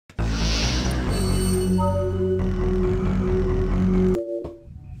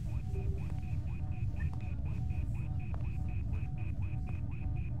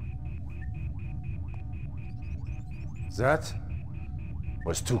That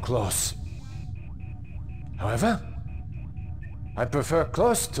was too close. However, I prefer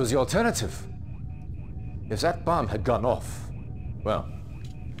close to the alternative. If that bomb had gone off, well,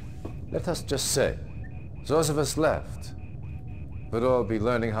 let us just say, those of us left would all be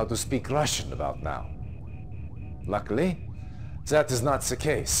learning how to speak Russian about now. Luckily, that is not the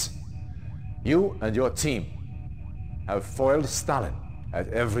case. You and your team have foiled Stalin at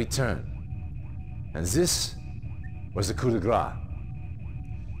every turn. And this was the coup de grace.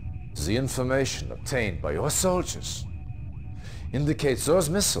 The information obtained by your soldiers indicates those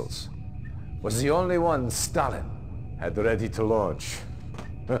missiles was the only one Stalin had ready to launch.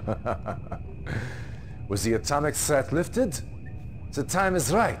 Was the atomic threat lifted? The time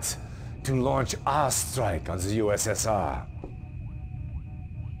is right to launch our strike on the USSR.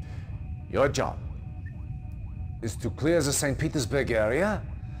 Your job is to clear the St. Petersburg area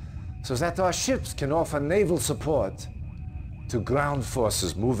so that our ships can offer naval support to ground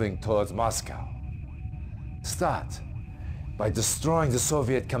forces moving towards Moscow. Start by destroying the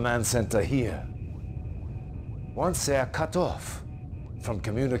Soviet command center here. Once they are cut off from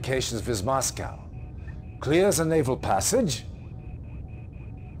communications with Moscow, clear the naval passage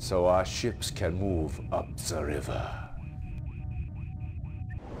so our ships can move up the river.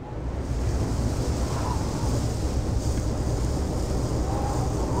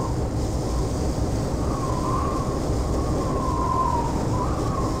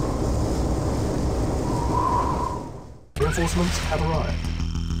 Reinforcements have arrived.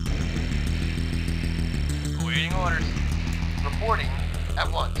 Awaiting orders. Reporting.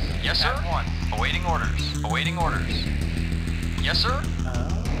 At once. Yes, sir? At once. Awaiting orders. Awaiting orders. Yes, sir?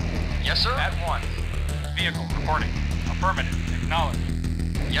 Yes, sir? At once. Vehicle reporting. Affirmative. Acknowledge.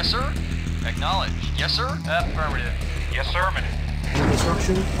 Yes, sir? Acknowledge. Yes, sir? Affirmative. Yes, sir. Affirmative.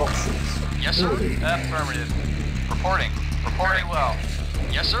 Construction options. Yes, sir? Building. Affirmative. Reporting. Reporting well.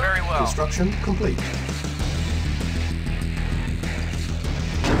 Yes, sir? Very well. Construction complete.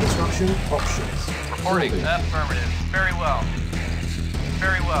 Construction options. Reporting. Building. Affirmative. Very well.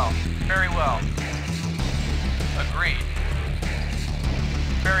 Very well. Very well. Agreed.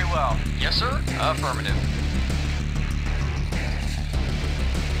 Very well. Yes, sir? Affirmative.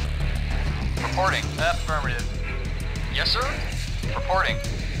 Reporting. Affirmative. Yes, sir? Reporting.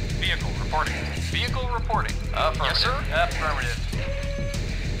 Vehicle reporting. Vehicle reporting. Affirmative. Yes, sir? Affirmative.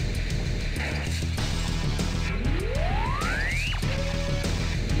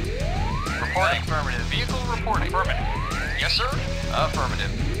 Reporting. Affirmative. Vehicle reporting. Affirmative. Yes, sir?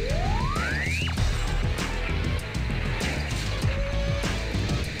 Affirmative.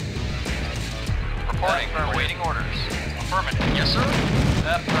 Reporting. Awaiting orders. Affirmative. Yes, sir?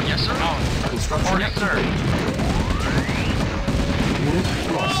 Yes, sir? Construction Reporting, sir. Unit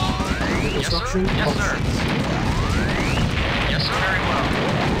lost. Yes, Construction sir? Yes, sir. options. Yes, sir? Very well.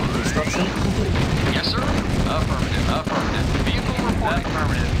 Construction complete. Yes, sir? Affirmative. Affirmative. Vehicle reporting.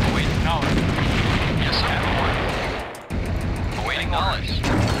 Affirmative. Awaiting knowledge. Yes, sir? Awaiting knowledge.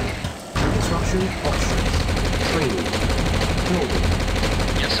 Construction options. Training. Building.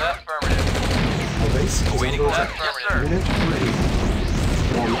 Yes, sir? Affirmative. A base is Awaiting under left. attack. Yes, sir. Unit ready.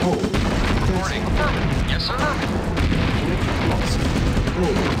 On hold. Reporting. Cancel. Affirmative. Yes, sir? Unit lost.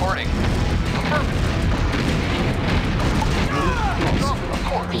 Building. Reporting. Affirmative. Unit lost. Of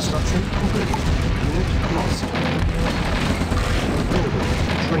course. Construction complete. Unit lost. Building.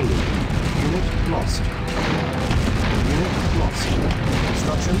 Training. Unit lost. Unit lost.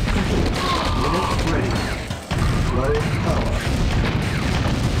 Construction complete. Unit ready. Low power.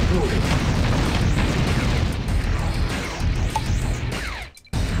 Building.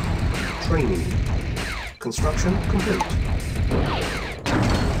 Training. Construction complete.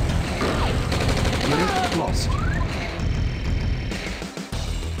 Unit lost.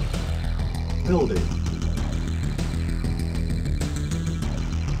 Building.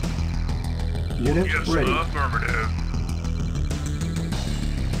 Unit Yes, ready. affirmative.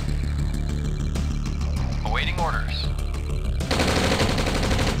 Awaiting orders.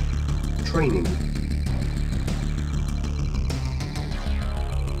 Training.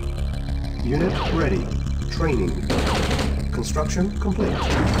 Unit ready. Training. Construction complete.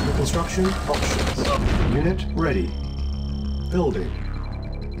 Construction options. Unit ready. Building.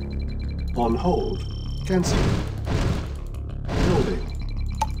 On hold. Cancel. Building.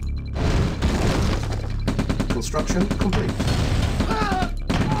 Construction complete.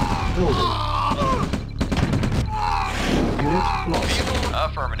 Building. Unit lost.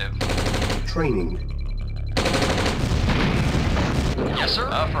 Affirmative. Training. Yes, sir?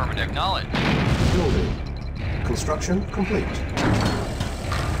 Affirmative. Acknowledge. Building. Construction complete.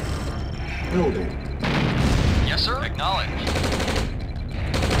 Building. Yes, Yes, sir. Acknowledged.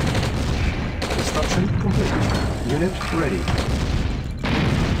 Construction complete. Unit ready.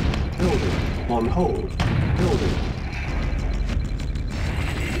 Building. On hold. Building.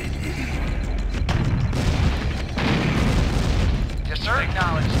 Yes, sir.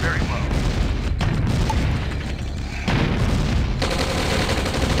 Acknowledged. Very well.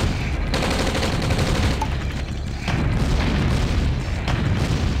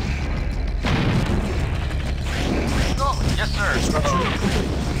 Yes, sir. Construction complete.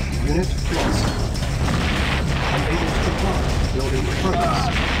 Unit lost. Unable to comply. Building in progress.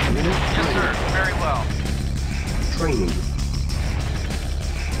 Unit Yes, ready. sir. Very well. Training.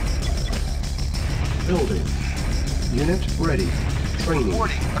 Building. Unit ready. Training.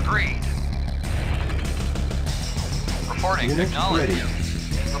 Reporting. Agreed. Reporting. Unit Acknowledged. ready.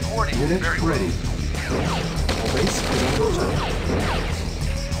 Reporting. Unit Very ready. Our base is under attack.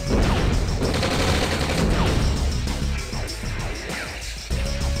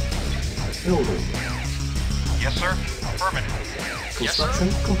 Building. Yes, sir. Affirmative. Yes, sir. Construction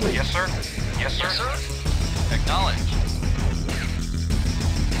complete. Yes, sir. Yes, sir. Yes, sir. Acknowledged.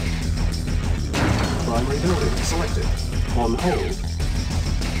 Primary building selected. On hold.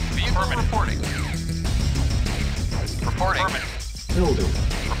 Vehicle reporting. Reporting. Affirmative. Building.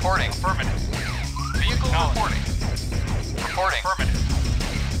 Reporting. Affirmative. Vehicle reporting. Reporting. Affirmative.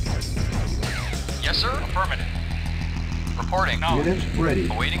 Yes, sir. Affirmative. Reporting. Unit ready.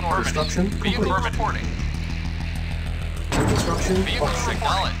 Awaiting orders. Construction Vehicle complete. reporting. Construction Vehicle option.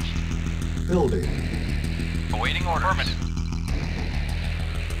 acknowledged. Building. Awaiting orders. Affirmative.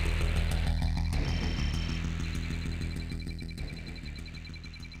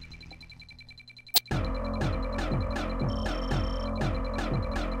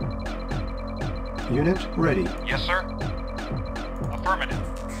 Unit ready. Yes, sir. Affirmative.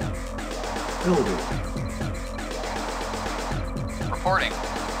 Building. Reporting.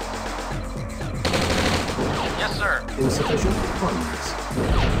 Yes, sir. Insufficient funds.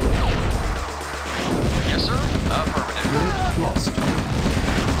 Yes, sir. Affirmative. Unit lost.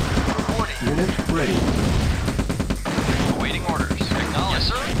 Reporting. Unit ready. Awaiting orders. Acknowledged. Yes,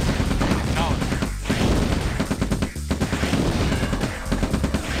 sir. Acknowledged.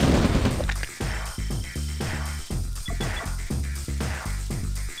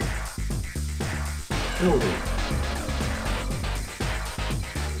 Building.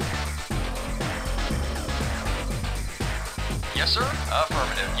 Yes, sir.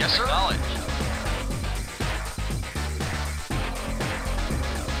 Affirmative. Yes, sir. Acknowledged.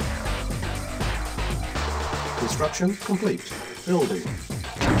 Construction complete. Building.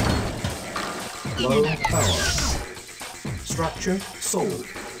 Low power. Structure sold.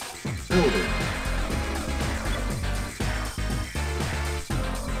 Building.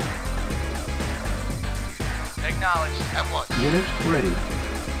 Acknowledged. At once. Unit ready.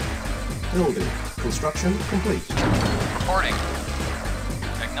 Building. Construction complete. Reporting.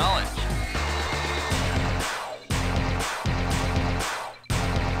 Acknowledged.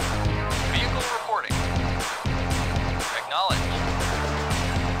 Vehicle reporting. Acknowledged.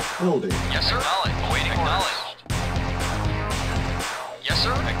 Building. Yes, sir. Acknowledged. Awaiting acknowledged. Yes,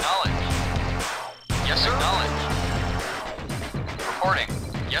 sir. Acknowledged. Yes, sir. Acknowledged. Reporting.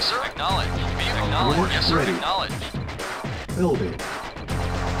 Yes, sir. Acknowledged. Vehicle acknowledged. Yes, sir. Ready. Acknowledged. Building.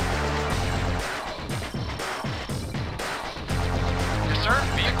 Yes, sir.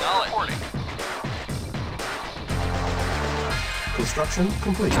 Vehicle reporting. Construction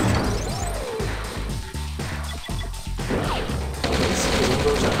complete. Base is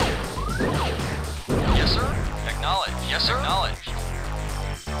under attack. Yes, sir. Acknowledged. Yes, sir. Acknowledged.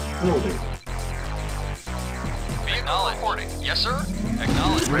 Building. Vehicle reporting. Yes, sir.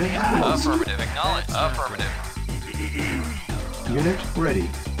 Acknowledged. Ready. Affirmative. Acknowledged. Affirmative. Unit ready.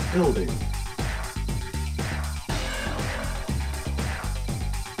 Building.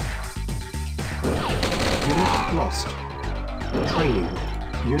 Unit lost. Training.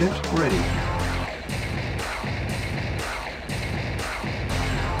 Unit ready.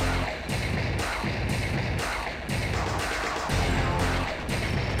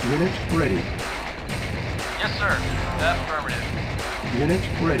 Unit ready. Yes, sir. Affirmative. Unit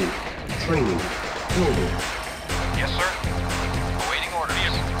ready. Training. Building. Yes, sir. Awaiting orders.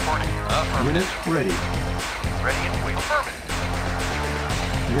 Vehicle reporting. Affirmative. Unit ready. Ready and waiting. Affirmative.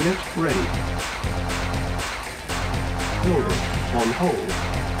 Unit ready. Building. On hold.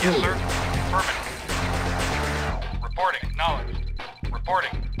 Yes, Building. sir. Affirmative. Reporting. Acknowledged.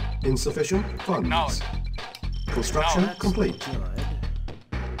 Reporting. Insufficient funds. Acknowledged. Construction Acknowledged. complete.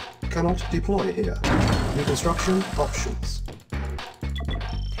 Cannot deploy here. Reconstruction options.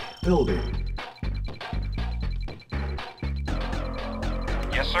 Building.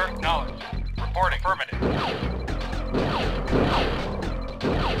 Yes, sir. Acknowledged. Reporting. Affirmative.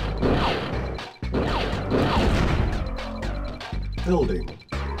 Building.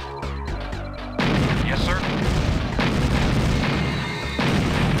 Yes, sir.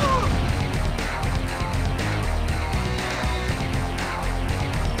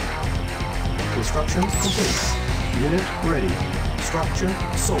 Construction complete. Unit ready. Structure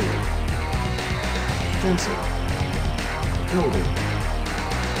sold. Fencing. Building.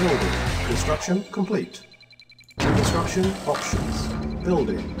 Building. Construction complete. Construction options.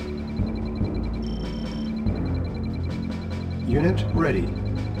 Building. Unit ready.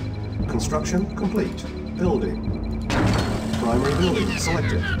 Construction complete. Building. Primary building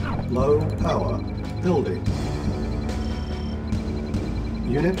selected. Low power. Building.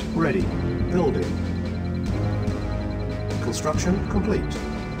 Unit ready. Building. Construction complete.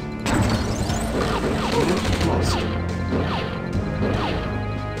 Unit lost.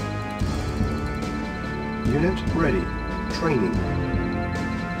 Unit ready. Training.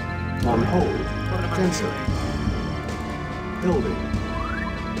 On hold. Fencer. Building.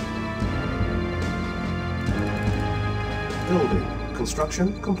 Building.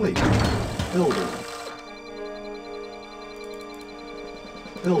 Construction complete. Building.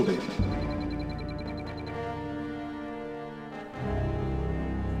 Building.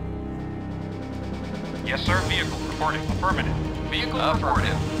 Yes, sir. Vehicle reporting. Affirmative. Vehicle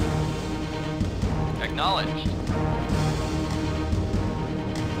affirmative. Acknowledged.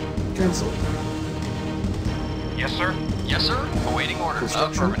 Cancel. Yes, sir. Yes, sir. Awaiting orders.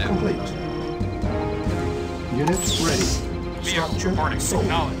 Construction Affirmative. complete. Unit ready. Vehicle Structure reporting. sold.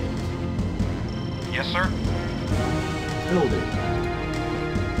 Acknowledged. Yes, sir. Building.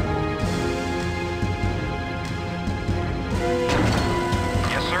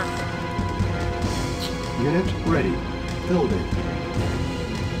 Yes, sir. Unit ready. Building.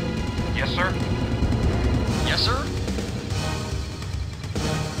 Yes, sir. Yes, sir.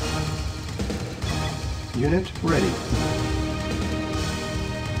 Unit ready.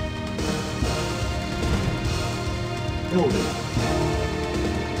 Building.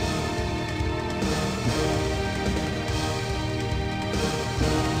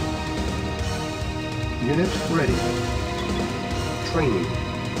 Unit ready. Training.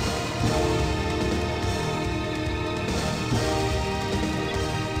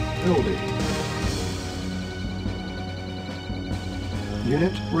 Building.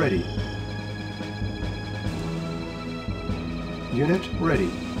 Unit ready. Unit ready.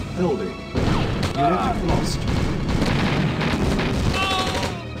 Building. Unit lost.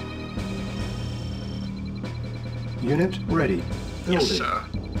 Unit ready. Building. Yes, sir.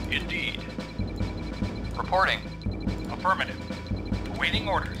 Indeed. Reporting. Affirmative. Awaiting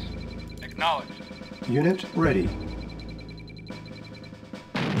orders. Acknowledged. Unit ready.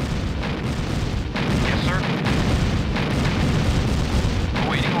 Yes, sir.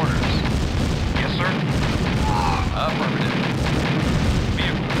 Awaiting orders. Yes, sir. Affirmative.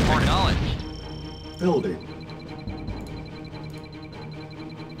 Vehicle report acknowledged. Building.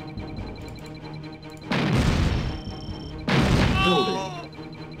 Building.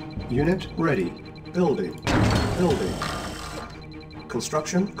 Unit ready. Building. Building.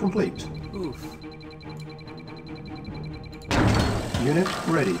 Construction complete. Unit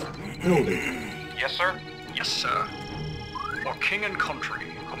ready. Building. Yes, sir. Yes, sir. For king and country,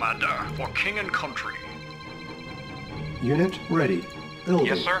 Commander. For king and country. Unit ready. Building.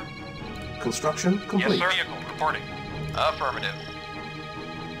 Yes, sir. Construction Yes, complete. sir. Vehicle reporting. Affirmative.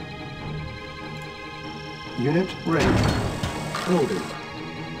 Unit ready. Building.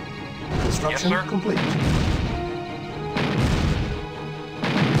 Construction sir. complete.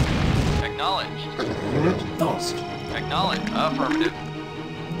 Acknowledged. Unit lost. Acknowledged. Affirmative.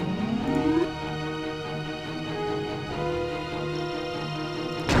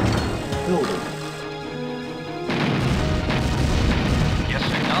 Building. Yes,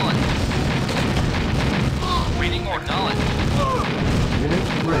 acknowledged. Waiting order. Acknowledged. Unit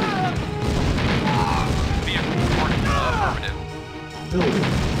ready. Vehicle reporting. Affirmative. Building.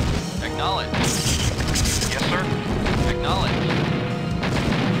 Acknowledged. Yes, sir. Acknowledged.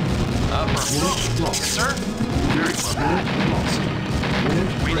 Affirmative. Unit lost. Yes, sir. Very well. Unit lost. Unit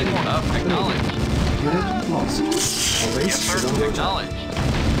Waiting ready. order. Acknowledged. Unit lost. Our base Yes, sir. is under attack. Acknowledged.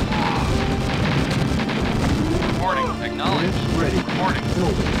 Reporting. Acknowledged. Unit ready. Reporting.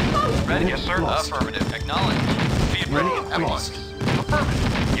 Building. Ready. Unit Yes, sir. lost. Affirmative. Acknowledged. Be ready Unit at lost. once.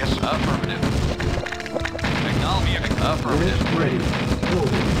 Affirmative. Yes, sir. Affirmative. Acknowledge. Affirmative. Unit ready.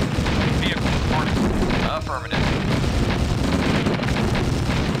 Building. Vehicle reporting. Affirmative.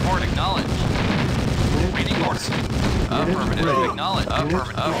 Report acknowledged. Unit Awaiting orders. Affirmative. ready. Acknowledge. Unit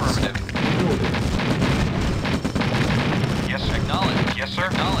lost. Affirmative. Building. Yes, sir. Acknowledge. Yes, sir.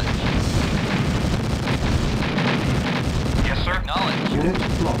 Acknowledge. Yes, sir. Acknowledge. Unit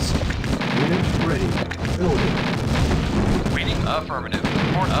lost. Unit ready. Building. Waiting. Affirmative.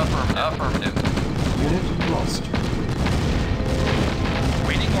 Report. Affirmative. Unit lost.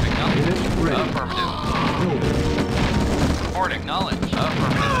 Waiting. Acknowledge. Unit ready. Affirmative. Building. Report. Acknowledge.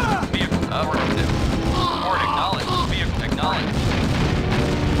 Affirmative. Vehicle. Affirmative. Report. Acknowledge. Vehicle. Acknowledge.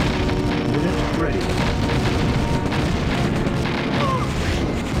 Unit ready.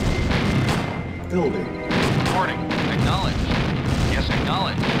 Building. Reporting. Acknowledge. Yes,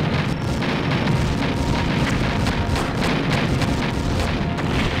 acknowledge.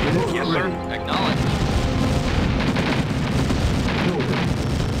 Unit Yes, sir. ready. Acknowledge. Building.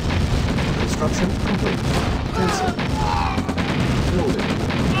 Construction complete. Cancel. Building.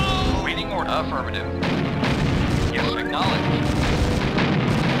 Waiting order. Affirmative. Yes, acknowledge.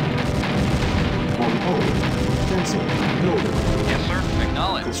 On hold. Cancel. Building. Yes, sir.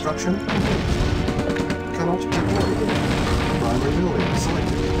 Acknowledge. Construction complete. Cannot deploy here. Primary building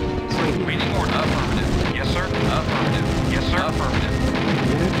selected. Training. Waiting order. Affirmative. Yes, sir. Affirmative. Yes, sir. Affirmative.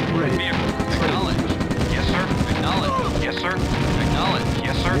 Unit ready. Vehicle. Acknowledge. Yes, sir. Acknowledge. Yes, sir. Acknowledge.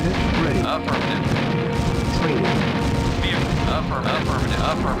 Yes, sir. Unit ready. Affirmative. Training. Vehicle. Affirmative.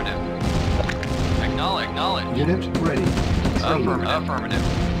 Affirmative. Acknowledge. Unit ready. Training. Affirmative.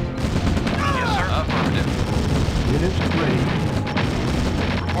 Yes, sir. Affirmative. Unit ready.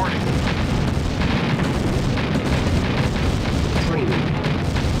 Reporting. Training.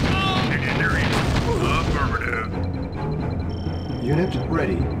 Engineering. Affirmative. Unit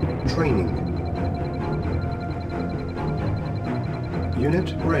ready. Training. Unit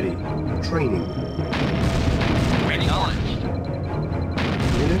ready. Training. Waiting. Acknowledged.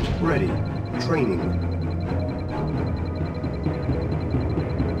 Unit ready. Training.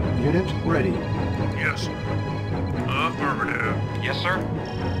 Unit ready. Yes. Affirmative. Yes, sir.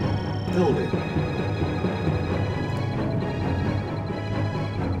 Building.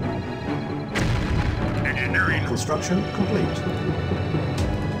 Engineering. Construction complete.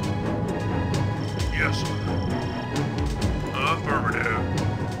 Yes, sir. Affirmative.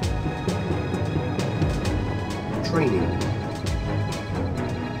 Training.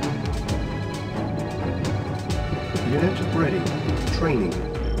 Unit ready. Training.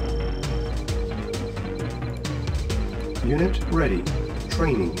 Unit ready.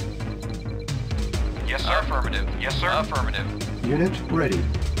 Training. Yes, sir. Affirmative. Yes, sir. Affirmative. Unit ready.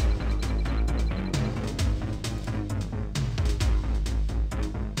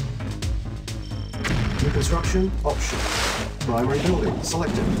 New construction option. Primary building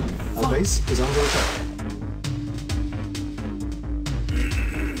selected. Our base is under attack.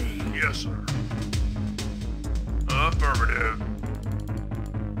 Yes, sir. Affirmative.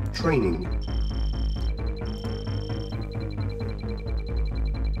 Training.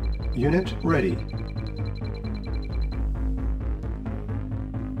 Unit ready.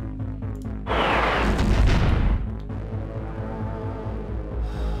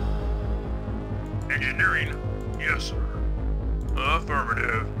 Engineering. Yes, sir.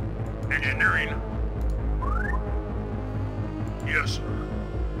 Affirmative. Engineering. Yes, sir.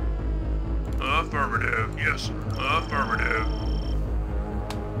 Affirmative. Yes, sir. Affirmative.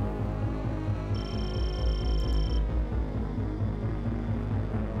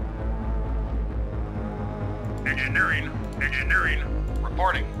 Engineering. Engineering.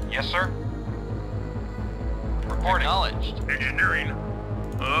 Reporting. Yes, sir. Reporting. Acknowledged. Engineering.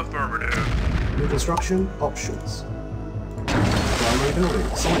 Affirmative. New construction options. Primary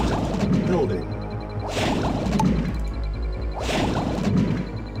building selected. Building.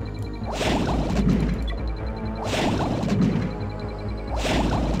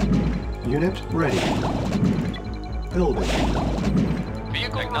 Unit ready. Building.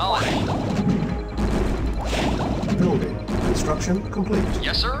 Vehicle acknowledged. Building. Construction complete.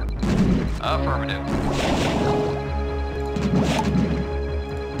 Yes, sir. Affirmative.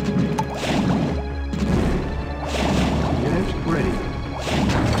 Unit ready.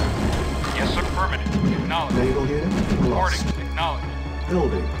 Yes, sir. Affirmative. Acknowledged. Naval unit Reporting. lost. Acknowledged.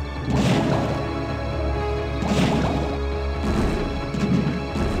 Building.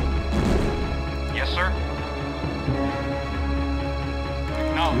 Yes, sir.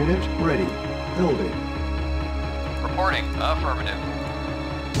 Acknowledged. Unit ready. Building. Reporting. Affirmative.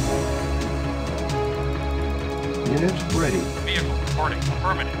 Unit ready. Vehicle reporting.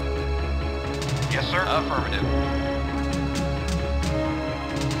 Affirmative. Yes, sir. Affirmative.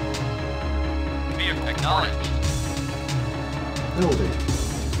 Vehicle acknowledged. Building.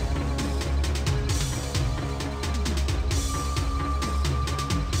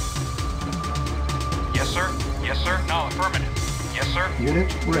 sir. Yes, sir. No, affirmative. Yes, sir.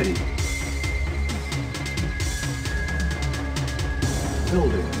 Unit ready.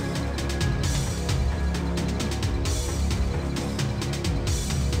 Building.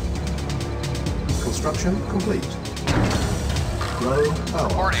 Construction complete. Low power.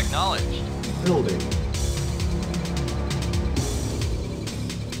 Reporting acknowledged. Building.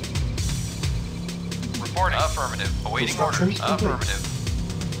 Reporting. Affirmative. Awaiting Construction orders. complete. Affirmative.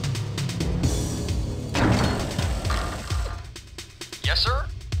 Yes, sir.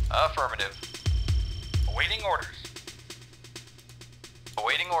 Affirmative. Awaiting orders.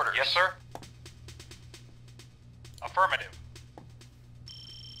 Awaiting orders. Yes, sir. Affirmative.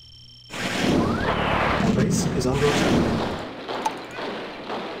 Our base is under attack.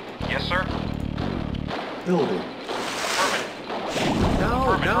 Yes, sir. Building. Affirmative.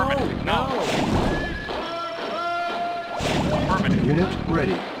 No, Affirmative. no, no. Affirmative. Unit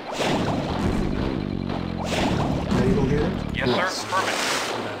ready. Naval unit Yes, lost. sir. Affirmative.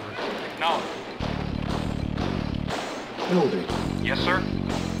 Acknowledged. Building. Yes, sir.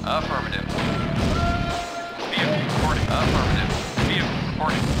 Affirmative. Vehicle reporting. Affirmative. Vehicle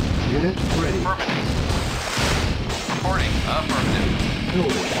reporting. Unit ready. Affirmative. Reporting. Affirmative.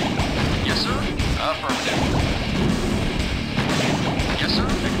 Building. Yes, sir. Affirmative. Yes, sir.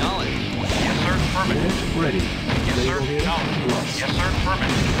 Acknowledged. Yes, sir. Affirmative. Unit ready. Yes, sir. Naval unit Acknowledged. lost. Yes, sir.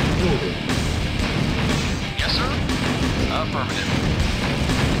 Affirmative. Building. Yes, sir. Affirmative.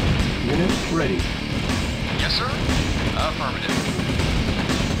 Unit ready. Yes, sir. Affirmative.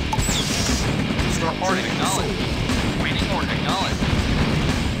 Structure Reporting acknowledged. sold. Waiting order acknowledged.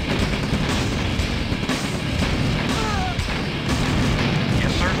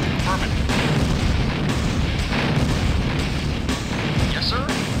 Yes, sir. Affirmative. Yes, sir.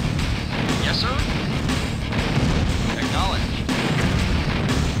 Yes, sir. Acknowledged.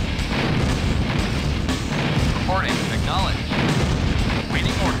 Reporting acknowledged.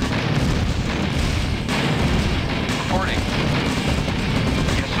 Waiting order. Reporting.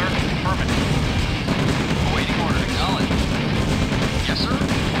 Yes, sir. Affirmative. Awaiting order acknowledged. Yes, sir.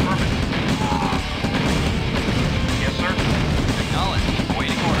 Affirmative. Yes, sir. Acknowledged.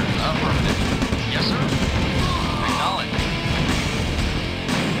 Awaiting order. Affirmative. Yes, sir. Acknowledged.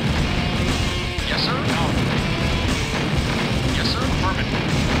 Yes, sir. Acknowledged. Yes, sir. Affirmative.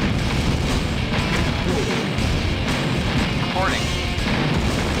 Building. Reporting.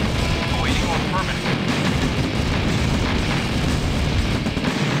 Awaiting order. Affirmative.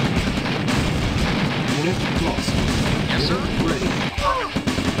 Unit lost. Yes, sir. Unit ready.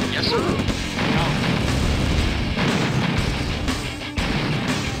 Affirmative. Yes, sir. Acknowledged.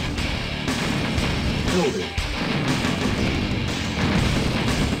 Building.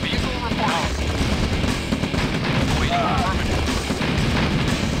 Vehicle reporting. Awaiting affirmative.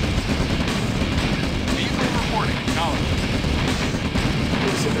 Vehicle reporting. Acknowledged.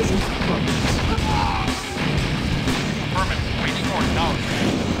 Insufficient funds. Affirmative. Waiting order. Acknowledged.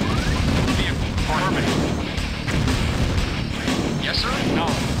 Vehicle affirmative. Yes, sir.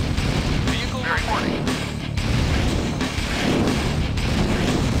 Acknowledged. Vehicle reporting.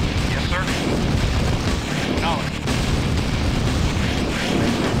 Yes, sir. Acknowledged.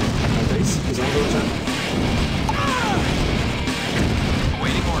 Our base is under attack.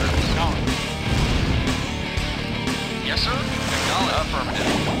 Awaiting orders. Acknowledged. Yes, sir. Acknowledged. Affirmative.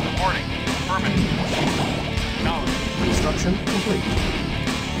 Reporting. Affirmative. Acknowledged. Construction complete.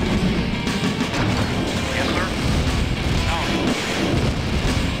 Yes, sir. Acknowledged.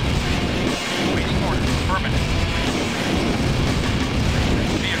 Waiting orders. Affirmative.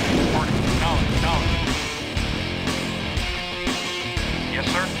 Vehicle reporting. Acknowledged. Acknowledged. Yes,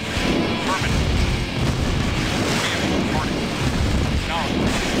 sir. Affirmative. Vehicle reporting. Acknowledged.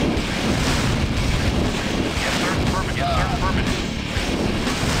 Yes, sir. Affirmative. Yes, sir. Affirmative.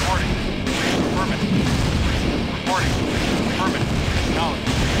 Reporting. Affirmative. Reporting. Affirmative. Acknowledged.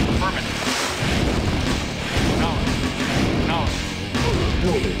 Affirmative. Acknowledged. Acknowledged.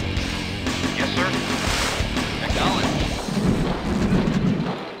 Building. Yes, sir. Acknowledged.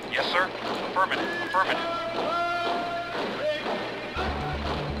 Yes, sir. Affirmative. Affirmative.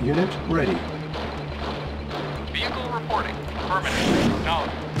 Unit ready. Vehicle reporting. Affirmative.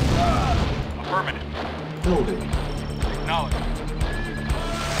 Acknowledged. Affirmative. Building. Acknowledged.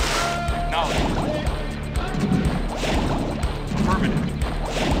 Acknowledged. Affirmative.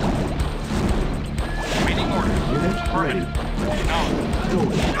 Waiting order. Unit Affirmative. Acknowledged.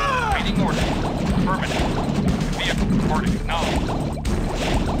 Building. Waiting order. Affirmative. Vehicle reporting. Acknowledged.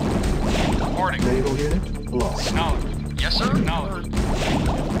 Reporting. Naval unit lost. Acknowledged. Yes, sir. Acknowledged.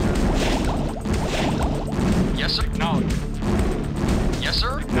 Yes, sir. Acknowledged. Yes,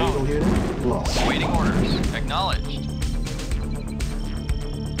 sir. Naval Acknowledged. unit lost. Waiting Awaiting orders. Acknowledged.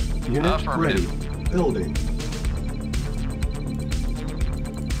 Unit ready. Affirmative. Building.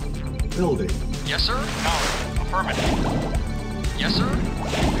 Building. Yes, sir. Acknowledged. Affirmative. Yes, sir.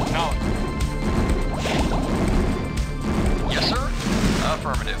 Acknowledged. Yes, sir.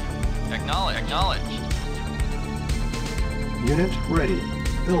 Affirmative. Acknowledged. Unit ready.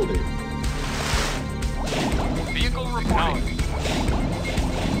 Building. Vehicle reporting.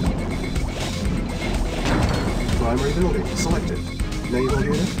 Primary building selected. Naval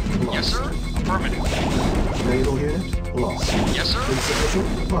unit lost. Yes, sir. Affirmative. Naval unit lost. Yes, sir.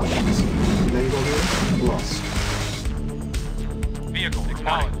 Insufficient funds. Naval unit lost. Vehicle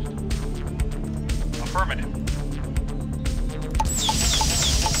acknowledged. Affirmative.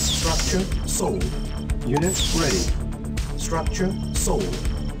 Structure sold. Unit ready. Structure sold.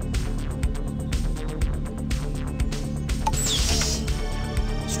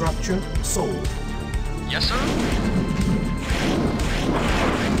 Structure sold. Yes, sir.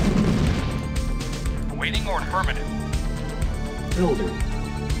 Awaiting order. Affirmative. Building.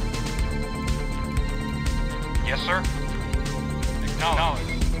 Yes, sir. Acknowledged.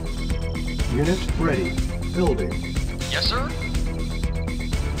 Unit ready. Building. Yes, sir.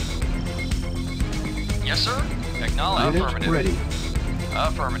 Yes, sir. Acknowledged. Unit Affirmative. ready.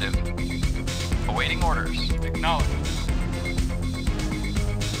 Affirmative. Awaiting orders. Acknowledged.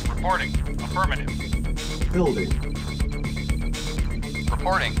 Reporting. Affirmative. Building.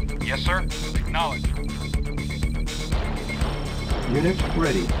 Reporting. Yes, sir. Acknowledged. Unit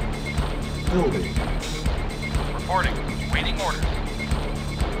ready. Building. Reporting. Waiting orders.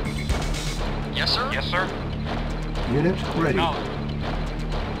 Yes, sir. Yes, sir. Unit ready. Acknowledged.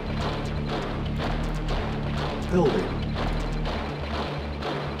 Building.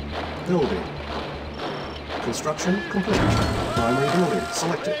 Building. Construction complete. Primary building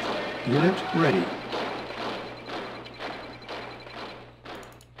selected. Unit ready.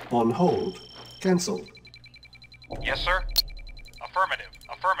 On hold. Cancelled. Yes, sir. Affirmative.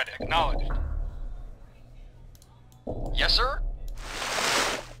 Affirmative. Acknowledged. Yes, sir.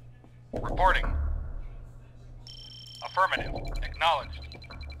 Reporting. Affirmative. Acknowledged.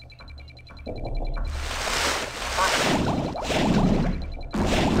 Affirmative.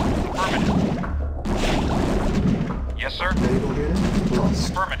 Affirmative. Yes, sir. Naval unit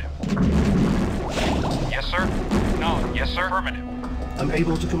lost. Affirmative. Yes, sir. Acknowledged. Yes, sir. Affirmative.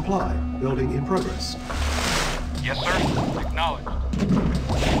 Unable to comply. Building in progress. Yes, sir. Acknowledged.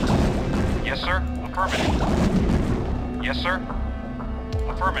 Yes, sir. Affirmative. Yes, sir.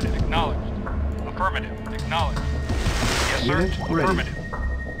 Affirmative. Acknowledged. Affirmative. Acknowledged. Yes, sir. Unit ready. Affirmative.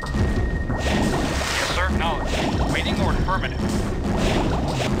 Yes, sir. Acknowledged. Waiting order. Affirmative.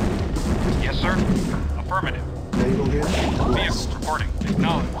 Yes, sir. Affirmative. Naval unit Vehicle lost. reporting.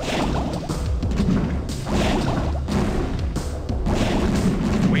 Acknowledged.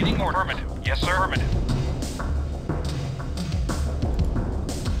 Waiting order. Affirmative. Yes, sir. Affirmative.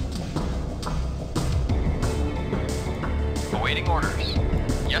 Awaiting orders.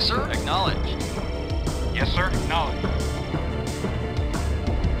 Yes, sir. Acknowledged. Yes, sir. Acknowledged.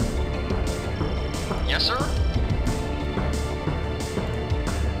 Yes, sir.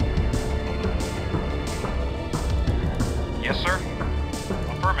 Yes, sir.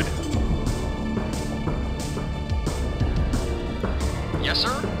 Affirmative. Yes,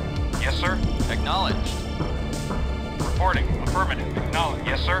 sir. Yes, sir. Acknowledged. Reporting. Affirmative. Acknowledged.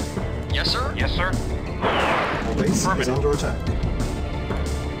 Yes, sir. Yes, sir. Yes, sir. Base is Affirmative. under attack.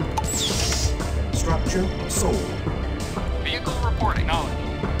 Structure sold. Vehicle reporting. Acknowledged.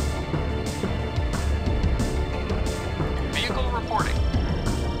 Vehicle reporting.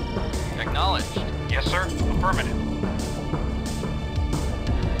 Acknowledged. Yes, sir. Affirmative.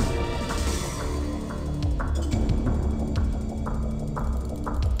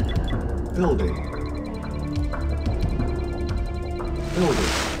 Building.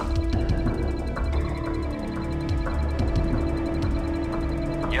 Building.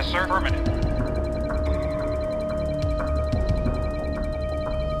 Yes, sir. Affirmative.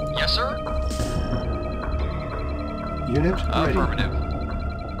 Yes, sir. Unit ready. Affirmative.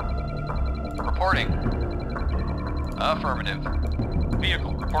 Reporting. Affirmative.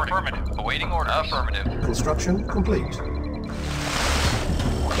 Vehicle reporting. Affirmative. Awaiting orders. Affirmative. Construction complete.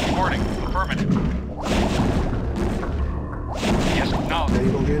 Reporting. Affirmative. Yes, acknowledged.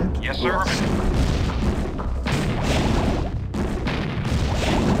 Naval unit Yes, sir. lost. Affirmative.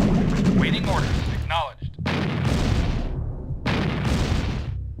 Waiting orders. Acknowledged.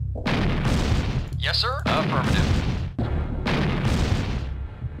 Yes, sir. Affirmative.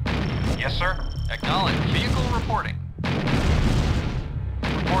 Yes, sir. Acknowledged. Vehicle reporting.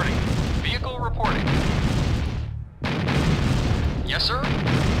 Reporting. Vehicle reporting. sir?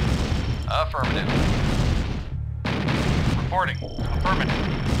 Affirmative. Reporting. Affirmative.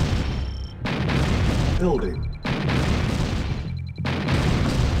 Building.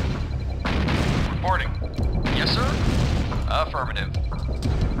 Reporting. Yes, sir? Affirmative.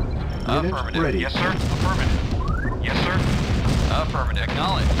 Unit Affirmative. ready. Yes, sir? Affirmative. Yes, sir? Affirmative.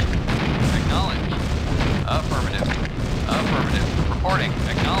 Acknowledge. Acknowledge. Affirmative. Affirmative. Reporting.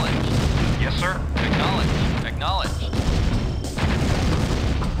 Acknowledge. Yes, sir? Acknowledge. Acknowledge.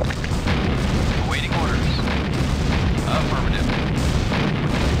 Awaiting orders. Affirmative.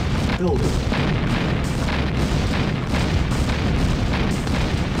 Building.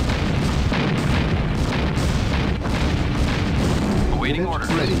 Awaiting Unit orders.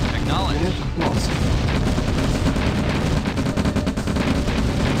 ready. Acknowledge. Unit lost.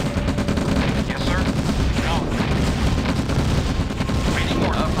 Yes, sir. Acknowledge. Awaiting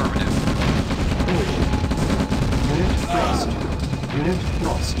order. Affirmative. Building. Unit lost. Unit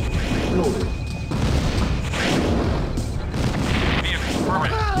lost. Building. Vehicle.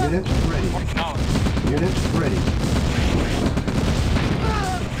 Affirmative. Unit ready. Acknowledge. Unit ready.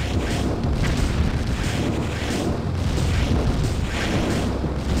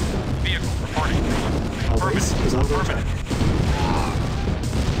 Vehicle. Reporting. Our base is under attack.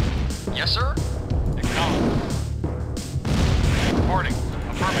 Yes, sir? Acknowledge. Reporting.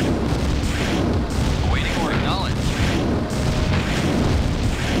 Affirmative. Awaiting order. Acknowledge.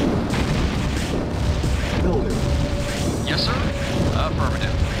 Building. Yes, sir?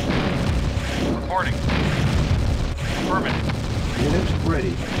 Affirmative. Reporting. Affirmative. Unit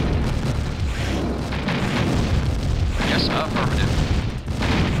ready. Yes, affirmative.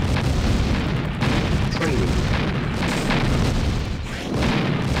 Training.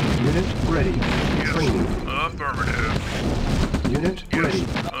 Unit ready. Training. Affirmative. Unit ready.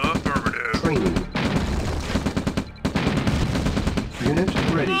 Affirmative. Training. Unit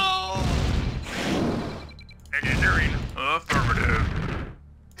ready. Engineering. Affirmative.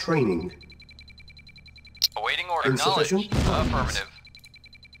 Training. Awaiting order. Acknowledge. Insufficient funds. Affirmative.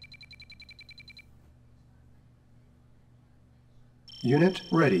 Unit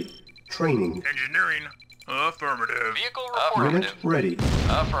ready. Training. Engineering. Affirmative. Vehicle Unit affirmative. ready.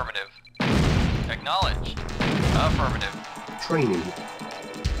 Affirmative. Acknowledged. Affirmative. Training.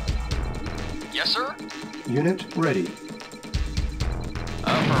 Yes, sir? Unit ready.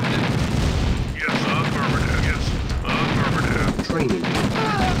 Affirmative. Yes, affirmative. Yes, affirmative.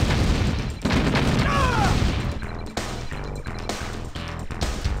 Training.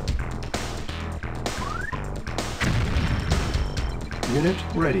 Unit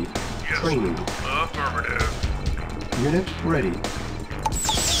ready. Yes. Training. Affirmative. Unit ready.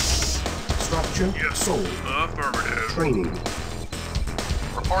 Structure Yes. sold. Affirmative. Training.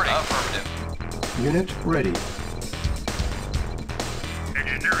 Reporting. Affirmative. Unit ready.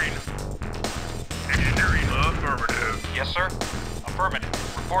 Engineering. Engineering. Affirmative. Yes, sir? Affirmative.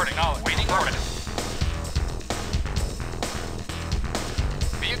 Reporting. Knowledge. Waiting order.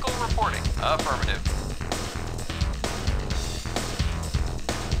 Vehicle reporting. Affirmative.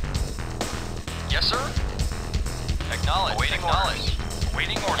 Yes, sir? Acknowledged. Awaiting orders.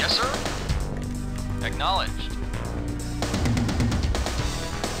 Waiting order. Yes, sir? Acknowledged.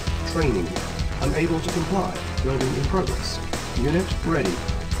 Training. Unable to comply. Building in progress. Unit ready.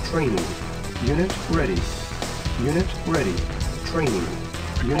 Training. Unit ready. Unit ready. Training.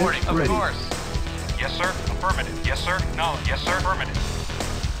 Unit Reporting, of ready. course. Yes, sir. Affirmative. Yes, sir. Acknowledged. Yes, sir. Affirmative.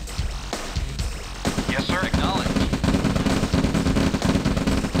 Yes, sir. Acknowledged.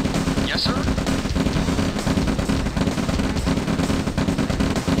 Yes, sir.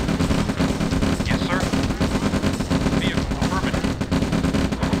 Yes, sir. Vehicle. Affirmative.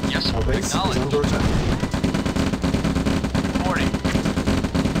 Yes, sir. Our base is Acknowledged. under attack. Reporting.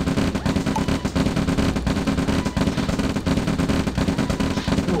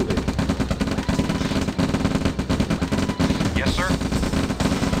 Building. Yes, sir.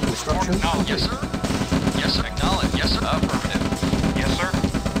 Construction Acknowledged. Yes, complete. sir. Yes, sir. Acknowledged. Yes, sir. Affirmative. Yes, sir.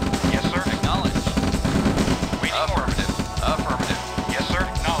 Yes, sir. Acknowledged. Waiting affirmative. Affirmative. Yes, sir.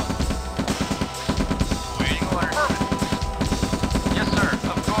 Acknowledged. Waiting order. Affirmative. Yes, sir.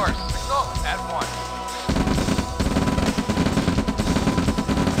 Of course. Signal at once.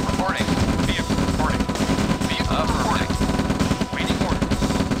 Reporting. Vehicle reporting. Vehicle reporting. Waiting order.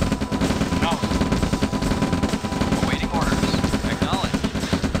 Acknowledged. Awaiting orders. Acknowledged.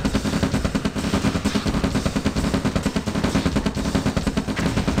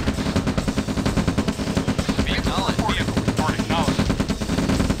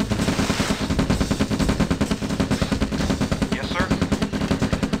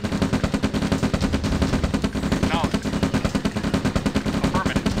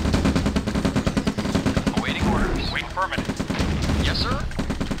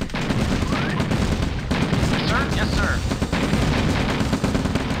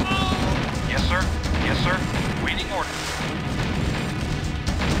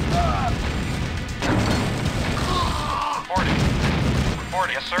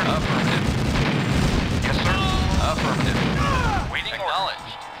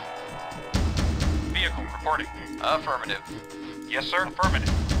 reporting. Affirmative. Yes, sir.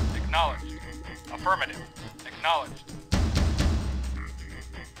 Affirmative. Acknowledged. Affirmative. Acknowledged.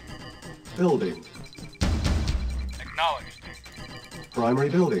 Building. Acknowledged. Primary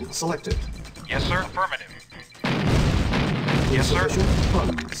building selected. Yes, sir. Affirmative. Yes, sir. Insufficient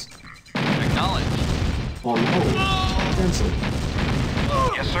funds. Acknowledged. On hold. Cancel.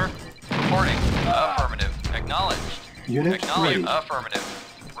 Yes, sir. Reporting. Affirmative. Acknowledged. Unit Acknowledged. ready. Affirmative.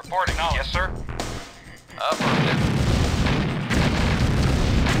 Reporting. Yes, sir. Affirmative.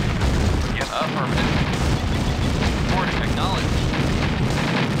 Yes, affirmative. Reporting. Acknowledged.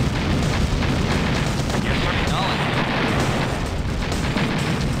 Yes, sir. Acknowledged.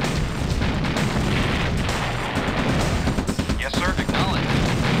 Yes, sir. Acknowledged.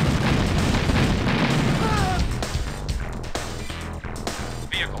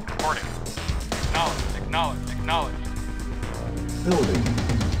 Vehicle reporting. Acknowledged. Acknowledged. Acknowledged. Building.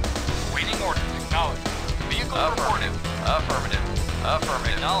 Waiting orders. Acknowledged. Vehicle reported. Affirmative.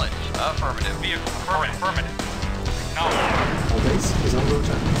 Affirmative. Acknowledged. Affirmative. Vehicle affirmative. Affirmative. Acknowledged. Our base is under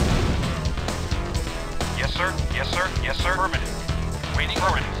attack. Yes, sir. Yes, sir. Yes, sir. Affirmative. Waiting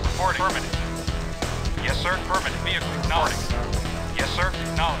affirmative. Reporting. Affirmative. Yes, sir. Affirmative. Vehicle acknowledged. Yes, sir.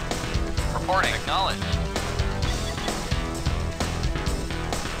 Acknowledged. Reporting. Acknowledged.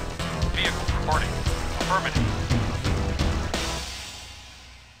 Vehicle reporting. Affirmative.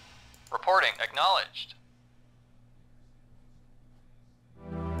 Reporting. Acknowledged.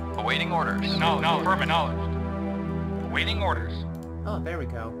 Awaiting orders. No, affirmative. Acknowledged. Awaiting orders. Oh, there we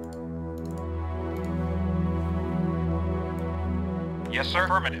go. Yes, sir.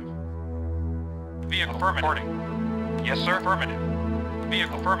 Affirmative. Vehicle affirmative. Reporting. Yes, sir. Affirmative.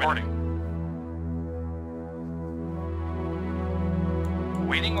 Vehicle affirmative.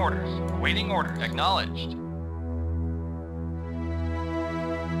 Waiting orders. Waiting orders. Acknowledged.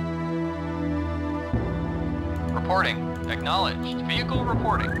 Reporting. Acknowledged. Vehicle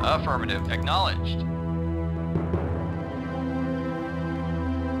reporting. Affirmative. Acknowledged.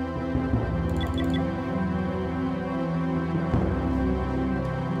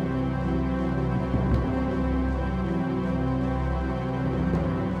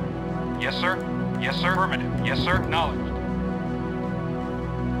 Yes, sir. Yes, sir. Affirmative. Yes, sir. Acknowledged.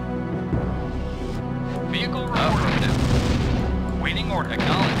 Vehicle affirmative. Waiting order.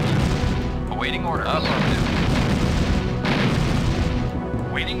 Acknowledged. Awaiting order. Affirmative.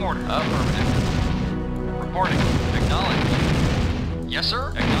 Waiting order. Affirmative. Reporting. Acknowledged. Yes,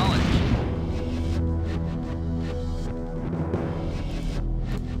 sir. Acknowledged.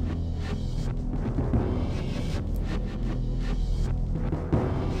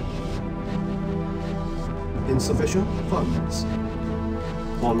 Insufficient funds.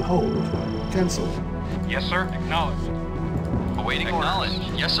 On hold. Cancel. Yes, sir. Acknowledged. Awaiting acknowledged.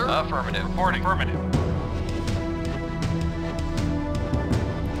 Orders. Yes, sir. Affirmative. Reporting. Affirmative.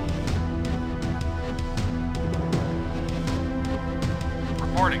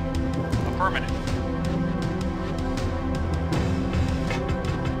 Reporting. Affirmative.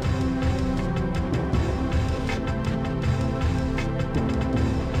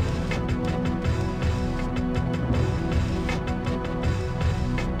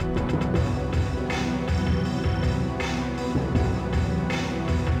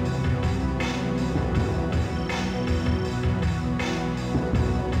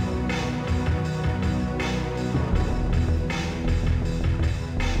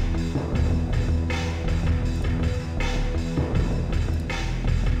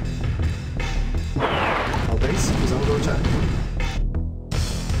 Is under attack.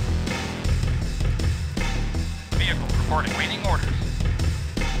 Vehicle reporting. Waiting orders.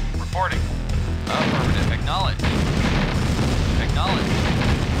 Reporting. Affirmative. Acknowledged. Acknowledged.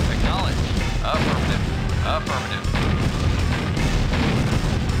 Acknowledged. Affirmative. Affirmative.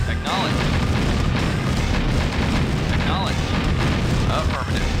 Acknowledged. Acknowledged.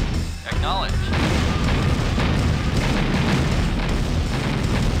 Affirmative. Acknowledged.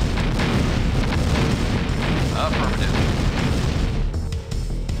 Affirmative.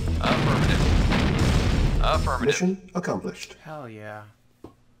 Affirmative. Affirmative. Mission accomplished. Hell yeah.